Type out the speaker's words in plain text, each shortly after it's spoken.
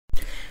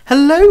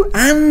Hello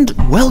and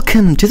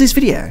welcome to this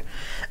video,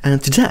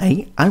 and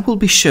today I will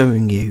be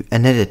showing you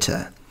an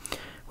editor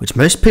which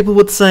most people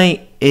would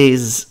say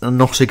is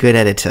not a good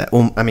editor,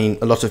 or I mean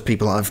a lot of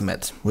people I've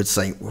met would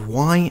say,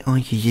 why are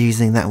you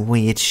using that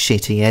weird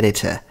shitty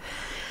editor?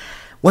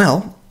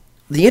 Well,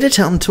 the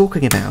editor I'm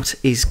talking about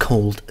is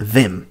called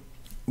Vim,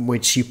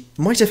 which you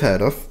might have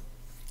heard of.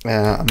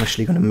 I'm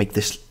actually going to make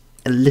this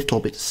a little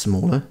bit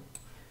smaller.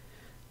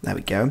 There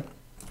we go.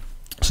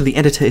 So the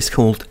editor is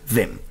called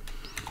Vim.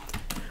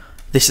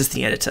 This is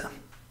the editor.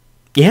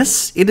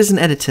 Yes, it is an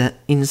editor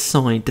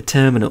inside the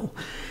terminal,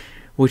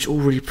 which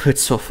already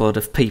puts off a lot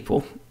of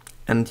people.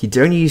 And you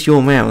don't use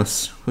your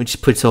mouse,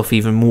 which puts off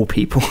even more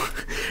people.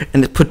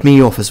 And it put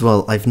me off as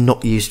well. I've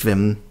not used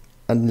Vim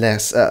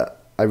unless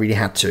I really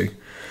had to.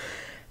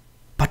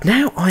 But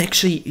now I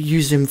actually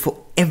use Vim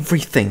for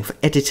everything, for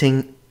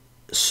editing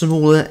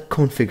smaller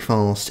config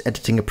files, to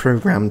editing a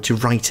program, to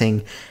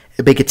writing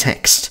a bigger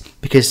text.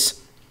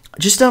 Because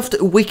just after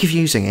a week of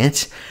using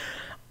it,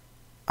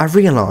 I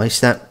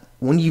realised that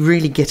when you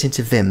really get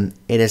into Vim,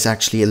 it is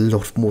actually a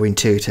lot more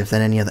intuitive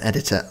than any other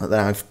editor that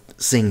I've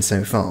seen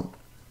so far.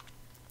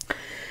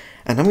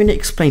 And I'm going to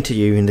explain to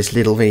you in this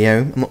little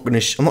video.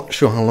 I'm not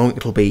sure how long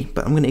it'll be,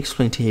 but I'm going to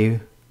explain to you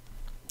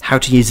how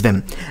to use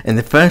Vim. And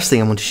the first thing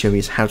I want to show you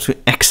is how to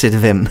exit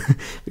Vim,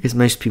 because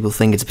most people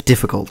think it's a bit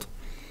difficult.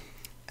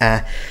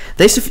 I'm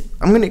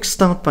going to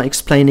start by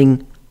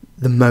explaining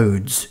the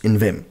modes in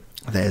Vim.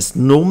 There's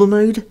normal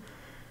mode,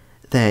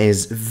 there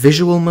is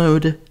visual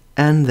mode,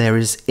 and there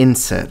is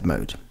insert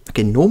mode.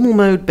 Okay, normal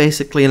mode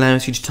basically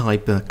allows you to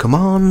type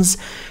commands,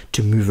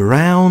 to move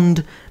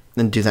around,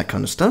 and do that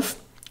kind of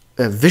stuff.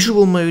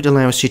 Visual mode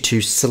allows you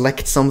to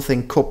select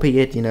something, copy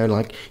it, you know,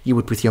 like you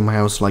would with your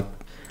mouse, like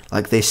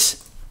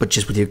this, but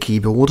just with your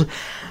keyboard.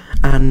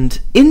 And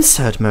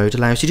insert mode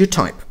allows you to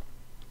type.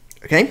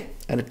 Okay,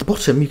 and at the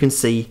bottom you can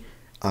see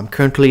I'm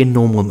currently in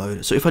normal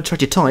mode. So if I try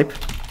to type,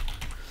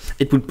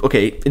 it would,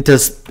 okay, it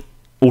does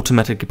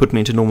automatically put me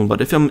into normal mode.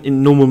 If I'm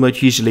in normal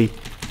mode, usually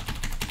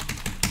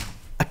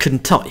I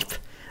couldn't type,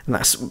 and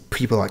that's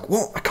people are like,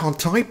 what, I can't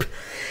type?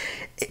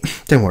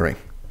 Don't worry,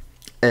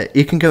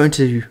 you can go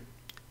into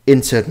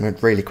insert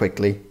mode really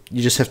quickly.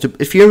 You just have to,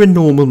 if you're in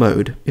normal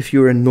mode, as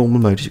you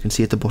can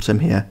see at the bottom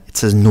here, it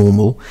says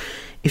normal.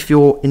 If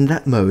you're in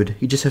that mode,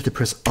 you just have to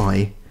press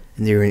I,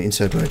 and you're in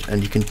insert mode,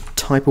 and you can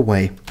type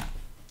away,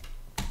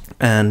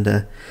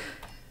 and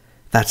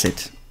that's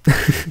it.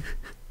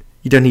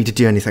 You don't need to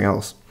do anything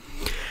else.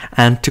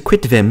 And to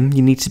quit Vim,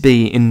 you need to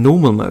be in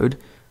normal mode,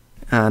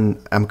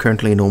 and I'm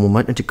currently in normal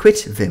mode. And to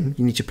quit Vim,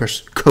 you need to press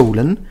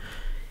colon,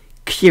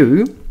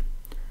 Q,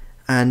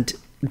 and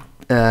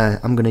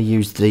I'm going to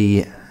use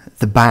the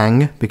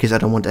bang because I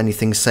don't want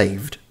anything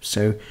saved.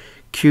 So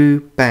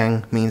Q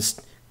bang means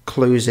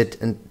close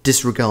it and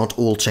disregard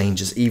all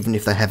changes, even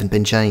if they haven't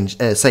been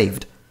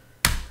saved.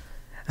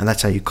 And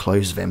that's how you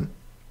close Vim.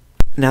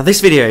 Now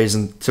this video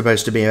isn't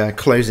supposed to be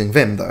closing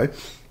Vim though.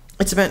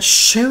 It's about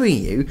showing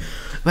you,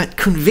 about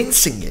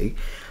convincing you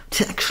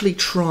to actually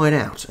try it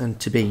out and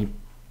to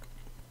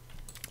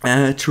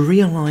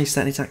realise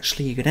that it's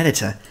actually a good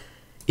editor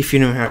if you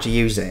know how to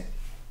use it.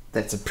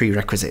 That's a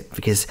prerequisite,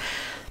 because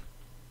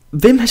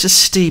Vim has a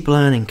steep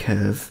learning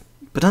curve,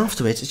 but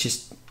afterwards it's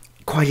just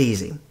quite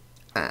easy.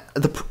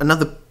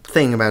 Another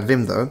thing about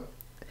Vim though,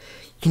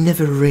 you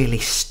never really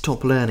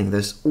stop learning.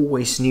 There's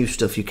always new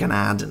stuff you can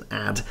add and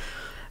add,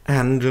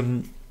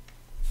 and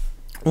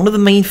one of the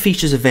main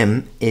features of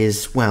Vim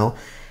is, well,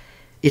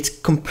 it's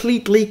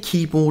completely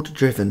keyboard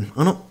driven.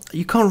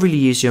 You can't really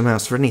use your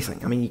mouse for anything.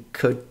 I mean, you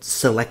could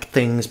select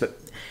things, but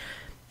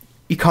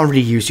you can't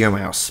really use your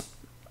mouse.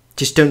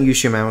 Just don't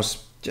use your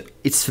mouse.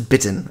 It's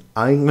forbidden.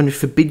 I'm going to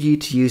forbid you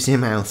to use your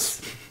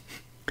mouse.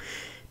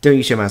 Don't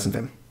use your mouse in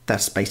Vim.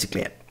 That's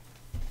basically it.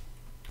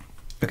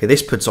 Okay,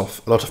 this puts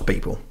off a lot of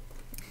people.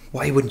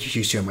 Why wouldn't you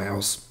use your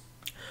mouse?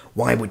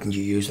 Why wouldn't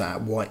you use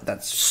that? Why?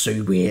 That's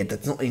so weird.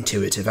 That's not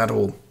intuitive at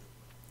all.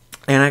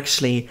 And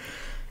actually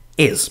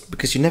is,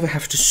 because you never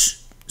have to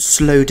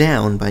slow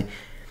down by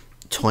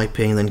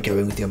typing, then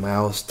going with your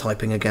mouse,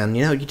 typing again.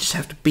 You know, you just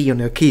have to be on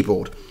your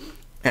keyboard.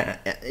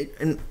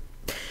 And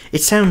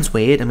it sounds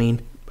weird. I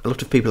mean, a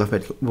lot of people I've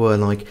met were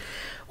like,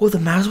 well, the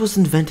mouse was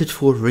invented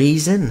for a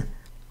reason.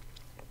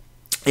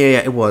 Yeah,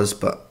 it was,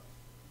 but,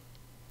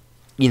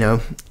 you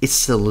know, it's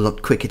still a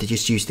lot quicker to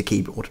just use the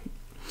keyboard.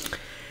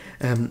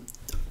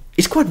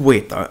 It's quite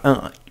weird,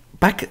 though.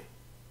 Back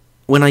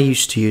when I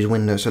used to use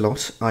Windows a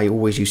lot, I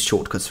always used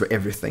shortcuts for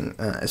everything,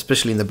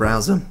 especially in the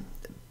browser.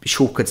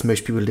 Shortcuts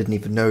most people didn't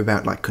even know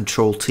about, like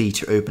Control-T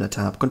to open a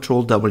tab,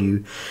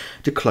 Control-W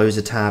to close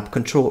a tab,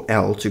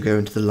 Control-L to go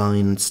into the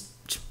lines,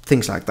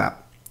 things like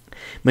that.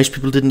 Most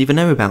people didn't even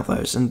know about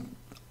those, and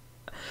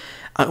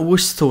I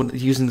always thought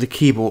that using the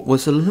keyboard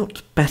was a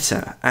lot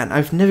better, and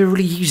I've never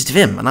really used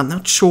Vim, and I'm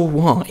not sure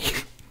why.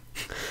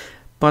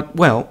 But,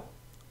 well,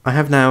 I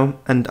have now,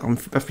 and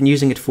I've been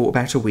using it for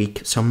about a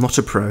week, so I'm not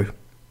a pro.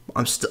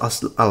 I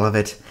love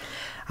it,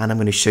 and I'm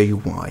going to show you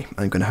why.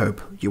 I'm going to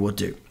hope you will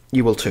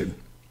too.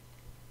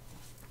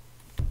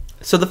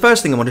 So the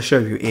first thing I want to show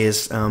you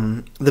is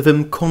the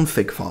Vim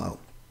config file.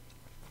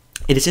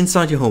 It is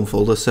inside your home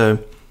folder, so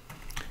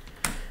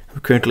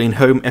I'm currently in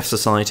Home F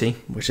Society,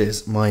 which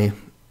is my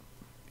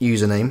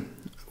username,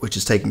 which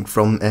is taken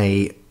from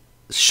a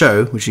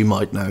show, which you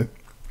might know.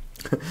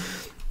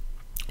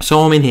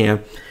 So I'm in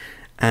here,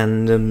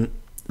 and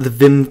the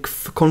Vim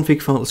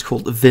config file is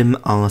called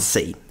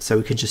vimrc. So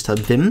we can just type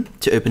vim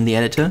to open the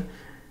editor,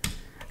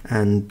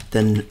 and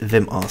then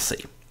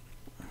vimrc.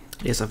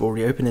 Yes, I've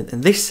already opened it,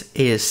 and this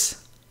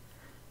is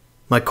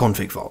my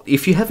config file.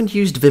 If you haven't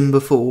used Vim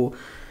before,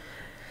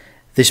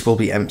 this will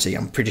be empty.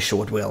 I'm pretty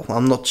sure it will.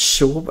 I'm not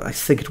sure, but I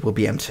think it will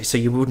be empty, so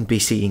you wouldn't be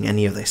seeing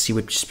any of this. You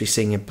would just be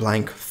seeing a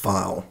blank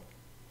file.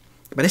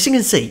 But as you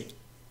can see,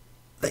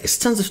 there's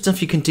tons of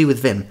stuff you can do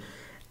with Vim,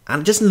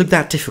 and it doesn't look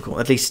that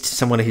difficult, at least to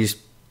someone who's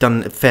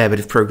done a fair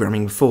bit of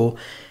programming before.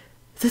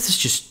 This is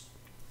just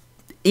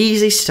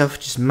easy stuff,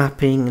 just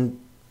mapping and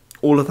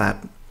all of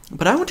that.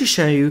 But I want to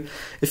show you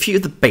a few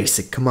of the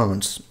basic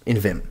commands in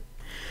Vim.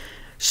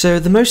 So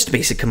the most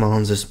basic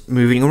commands is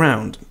moving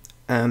around.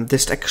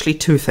 There's actually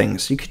two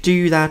things. You could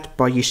do that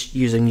by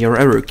using your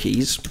arrow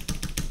keys.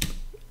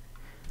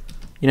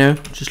 You know,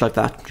 just like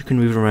that. You can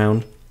move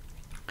around.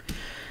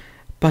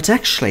 But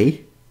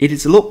actually, it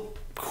is a lot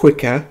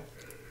quicker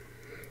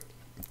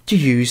to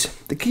use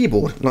the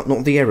keyboard, not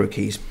the arrow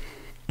keys.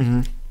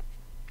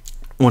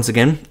 Once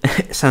again,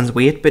 it sounds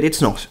weird, but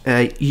it's not.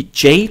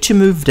 J to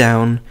move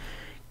down,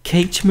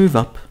 K to move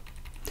up,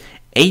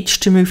 H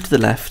to move to the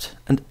left,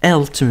 and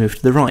L to move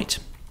to the right.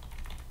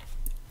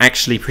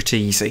 Actually pretty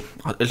easy,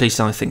 at least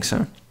I think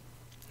so.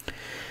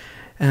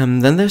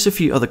 Then there's a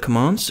few other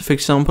commands. For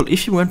example,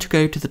 if you want to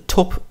go to the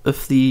top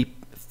of the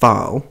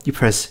file, you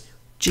press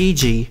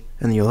GG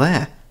and you're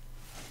there.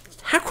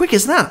 How quick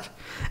is that?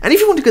 And if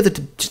you want to go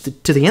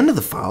to the end of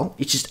the file,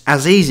 it's just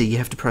as easy. You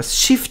have to press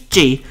Shift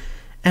G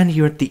and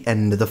you're at the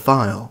end of the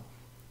file.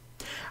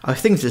 I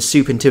think this is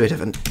super intuitive,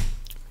 and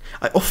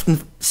I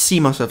often see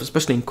myself,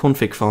 especially in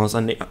config files,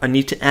 I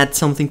need to add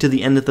something to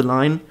the end of the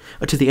line,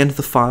 or to the end of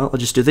the file. I'll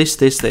just do this,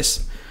 this,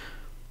 this.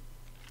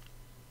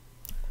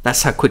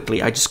 That's how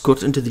quickly I just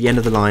got into the end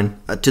of the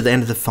line, to the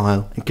end of the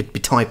file, and could be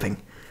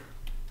typing.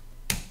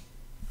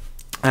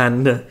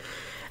 And,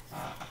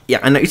 yeah,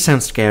 I know it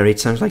sounds scary, it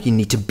sounds like you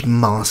need to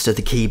master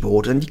the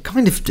keyboard, and you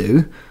kind of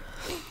do,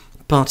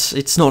 but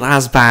it's not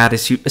as bad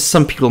as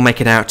some people make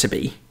it out to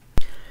be.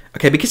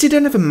 Okay, because you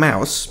don't have a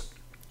mouse,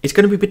 it's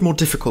going to be a bit more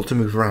difficult to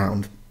move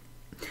around.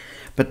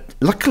 But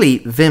luckily,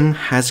 Vim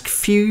has a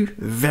few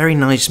very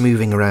nice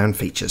moving around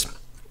features.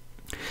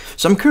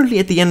 So I'm currently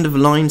at the end of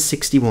line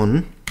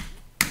 61,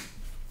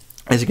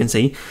 as you can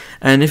see.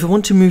 And if I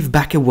want to move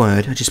back a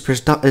word, I just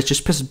press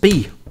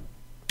B.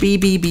 B,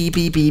 B, B,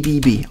 B, B, B,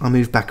 B. I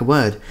move back a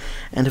word.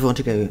 And if I want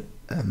to go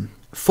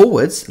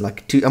forwards,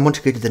 I want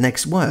to go to the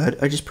next word,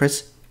 I just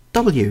press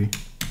W.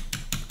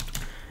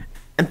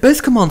 And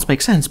both commands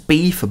make sense.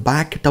 B for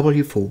back,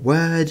 W for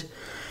word.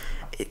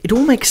 It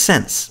all makes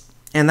sense,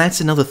 and that's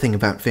another thing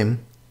about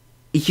Vim.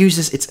 It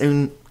uses its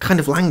own kind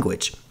of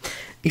language.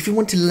 If you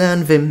want to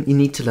learn Vim, you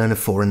need to learn a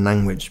foreign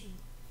language.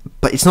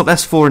 But it's not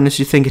as foreign as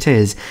you think it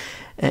is.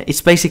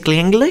 It's basically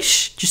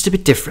English, just a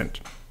bit different.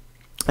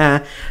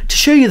 To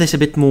show you this a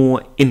bit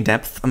more in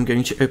depth, I'm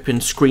going to open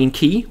Screen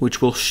Key,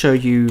 which will show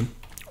you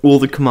all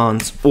the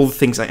commands, all the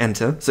things I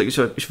enter. So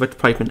if I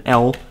type in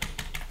L,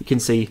 you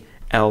can see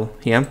L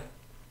here.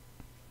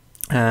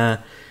 I'm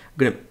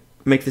going to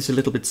make this a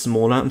little bit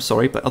smaller, I'm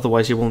sorry, but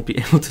otherwise you won't be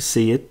able to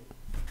see it.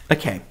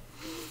 Okay.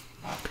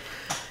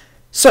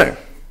 So,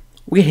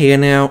 we're here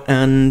now,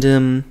 and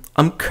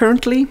I'm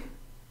currently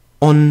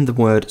on the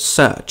word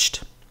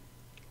searched.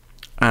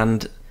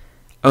 And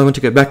I want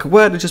to go back a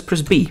word, I just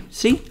press B.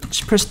 See?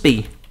 Just press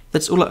B.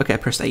 That's all. Okay, I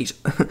pressed 8.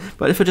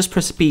 But if I just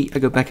press B, I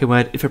go back a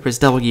word. If I press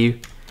W,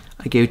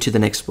 I go to the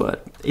next word.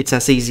 It's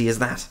as easy as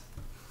that.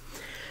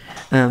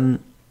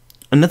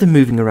 Another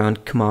moving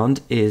around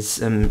command is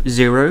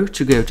 0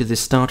 to go to the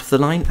start of the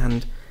line,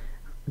 and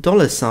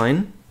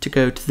 $sign to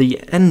go to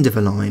the end of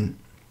a line.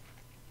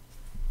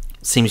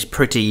 Seems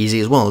pretty easy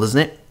as well, doesn't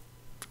it?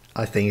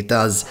 I think it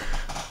does.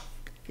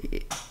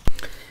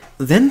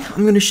 Then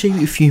I'm going to show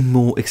you a few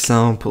more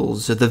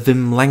examples of the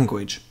Vim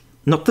language.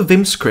 Not the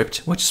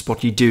Vimscript, which is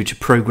what you do to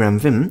program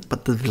Vim,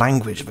 but the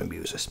language Vim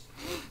uses.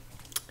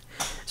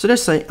 So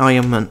let's say I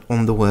am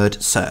on the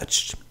word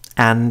searched.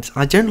 And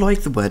I don't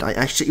like the word.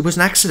 It was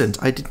an accident.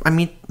 I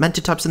meant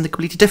to type something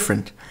completely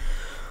different.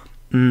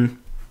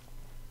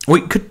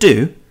 What you could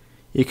do,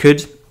 you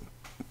could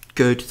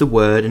go to the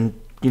word and,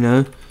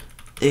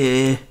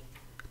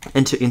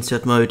 enter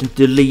insert mode and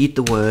delete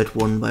the word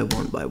one by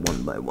one by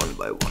one by one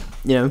by one.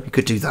 You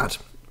could do that,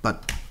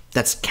 but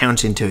that's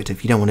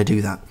counterintuitive. You don't want to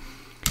do that.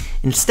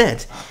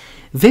 Instead,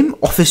 Vim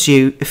offers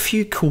you a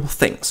few cool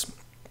things.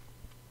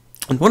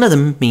 And one of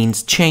them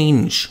means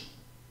change.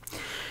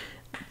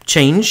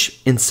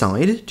 Change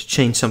inside, to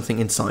change something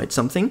inside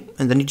something,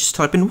 and then you just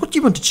type in what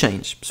you want to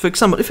change. So for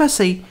example, if I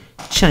say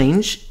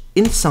change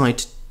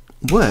inside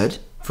word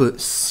for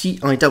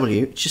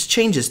CIW, it just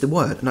changes the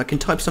word, and I can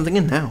type something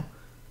in now.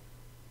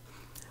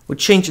 What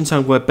change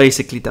inside word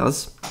basically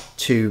does,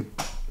 to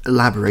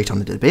elaborate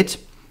on it a bit,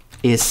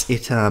 is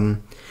it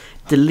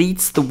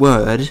deletes the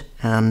word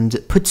and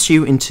puts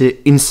you into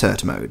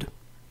insert mode.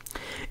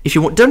 If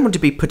you don't want to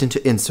be put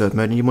into insert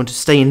mode and you want to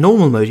stay in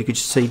normal mode, you could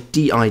just say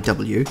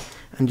DIW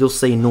and you'll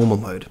stay in normal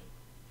mode.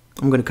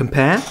 I'm going to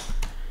compare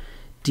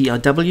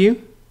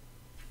DIW,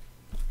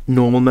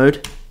 normal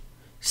mode,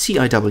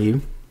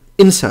 CIW,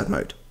 insert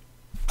mode.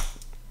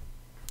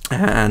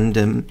 And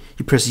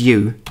you press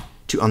U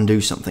to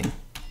undo something.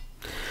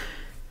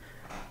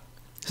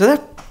 So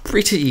that's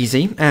pretty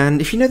easy, and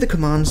if you know the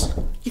commands,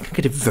 you can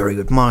get a very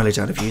good mileage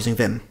out of using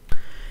Vim.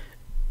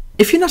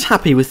 If you're not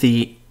happy with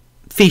the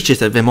features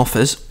that Vim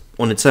offers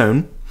on its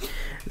own,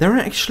 there are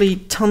actually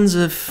tons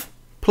of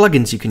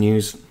plugins you can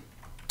use.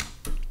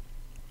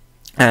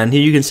 And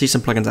here you can see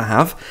some plugins I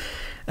have.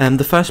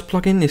 The first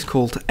plugin is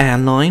called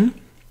Airline.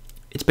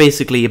 It's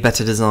basically a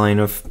better design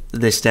of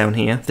this down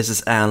here. This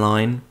is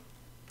Airline.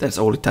 That's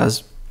all it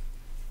does.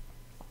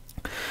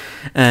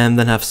 And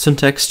then I have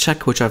Syntax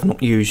Check, which I've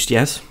not used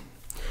yet.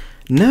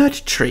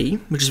 Nerd Tree,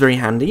 which is very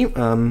handy.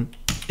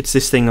 It's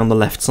this thing on the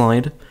left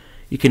side.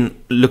 You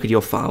can look at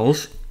your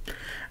files.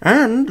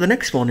 And the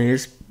next one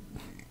is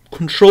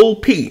Control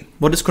P.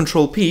 What is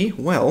Control P?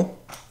 Well,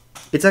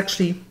 it's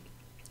actually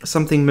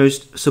something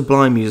most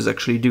Sublime users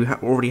actually do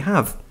already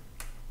have.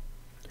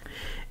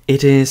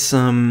 It is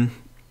one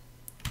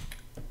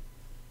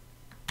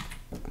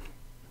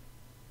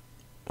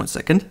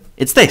second.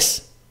 It's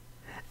this.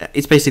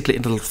 It's basically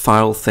a little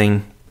file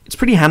thing. It's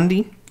pretty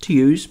handy to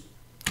use.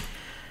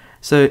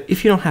 So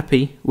if you're not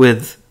happy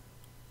with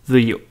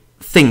the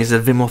things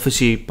that Vim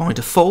offers you by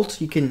default,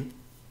 you can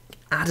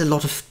add a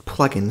lot of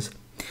plugins,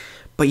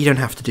 but you don't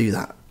have to do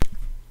that.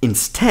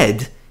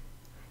 Instead,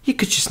 you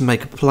could just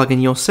make a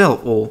plugin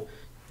yourself or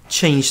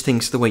change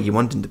things the way you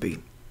want them to be.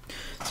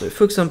 So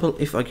for example,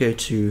 if I go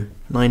to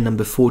line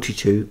number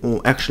 42,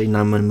 or actually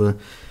line number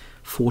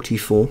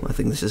 44, I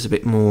think this is a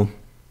bit more,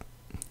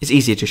 it's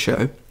easier to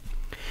show.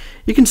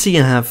 You can see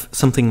I have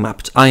something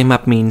mapped.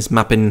 IMap means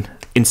map in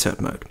insert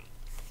mode.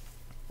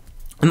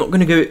 I'm not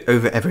going to go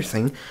over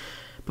everything,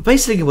 but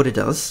basically what it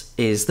does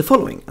is the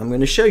following. I'm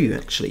going to show you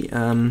actually.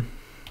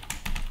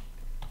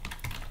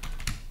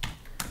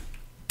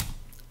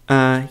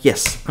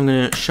 Yes, I'm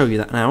going to show you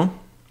that now.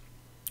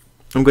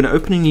 I'm going to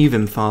open a new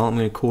Vim file. I'm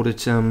going to call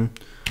it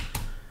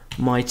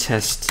my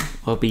test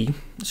RB.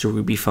 It's a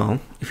Ruby file,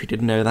 if you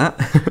didn't know that.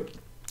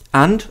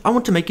 And I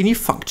want to make a new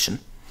function.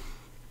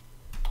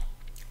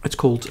 It's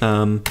called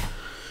add.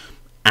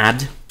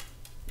 I'm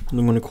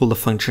going to call the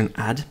function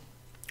add.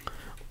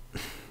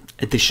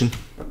 Addition.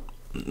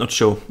 Not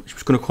sure. I'm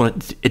just going to call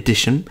it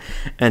addition.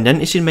 And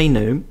then, as you may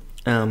know,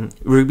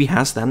 Ruby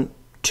has then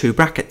 2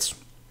 brackets.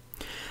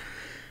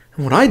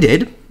 And what I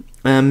did,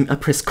 I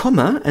pressed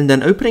comma and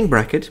then opening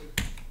bracket,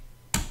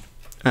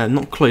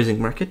 not closing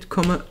bracket,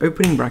 comma,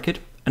 opening bracket,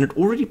 and it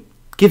already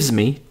gives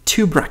me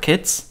 2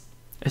 brackets.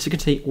 As you can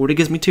see, it already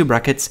gives me 2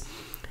 brackets.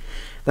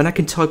 Then I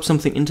can type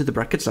something into the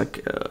brackets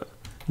like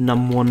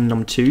num1,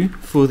 num2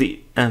 for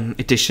the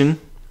addition.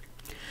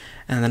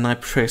 And then I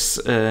press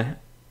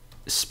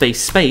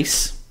space,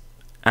 space,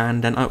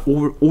 and then I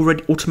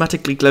already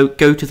automatically go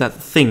to that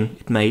thing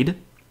it made,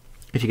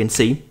 if you can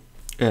see.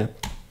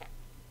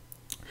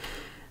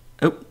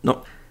 Oh,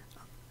 no.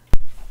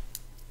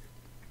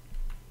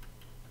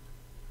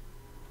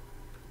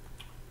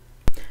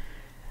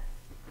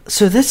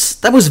 So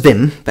that was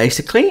Vim,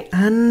 basically,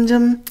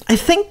 and I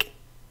think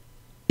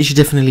you should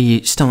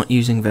definitely start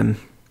using Vim,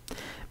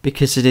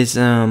 because it is,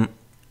 how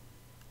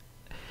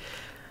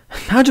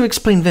to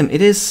explain Vim?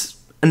 It is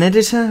an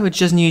editor which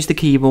doesn't use the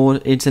keyboard.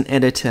 It's an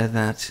editor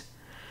that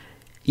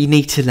you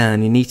need to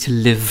learn, you need to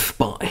live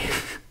by.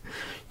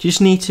 You just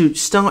need to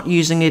start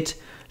using it,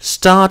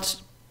 start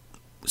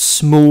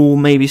small,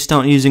 maybe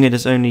start using it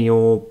as only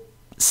your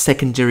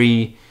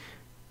secondary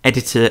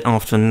editor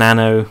after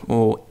Nano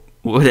or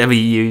whatever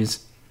you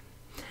use,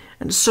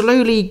 and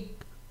slowly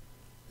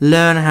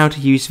learn how to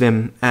use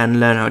Vim and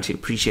learn how to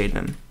appreciate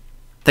Vim.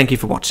 Thank you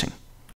for watching.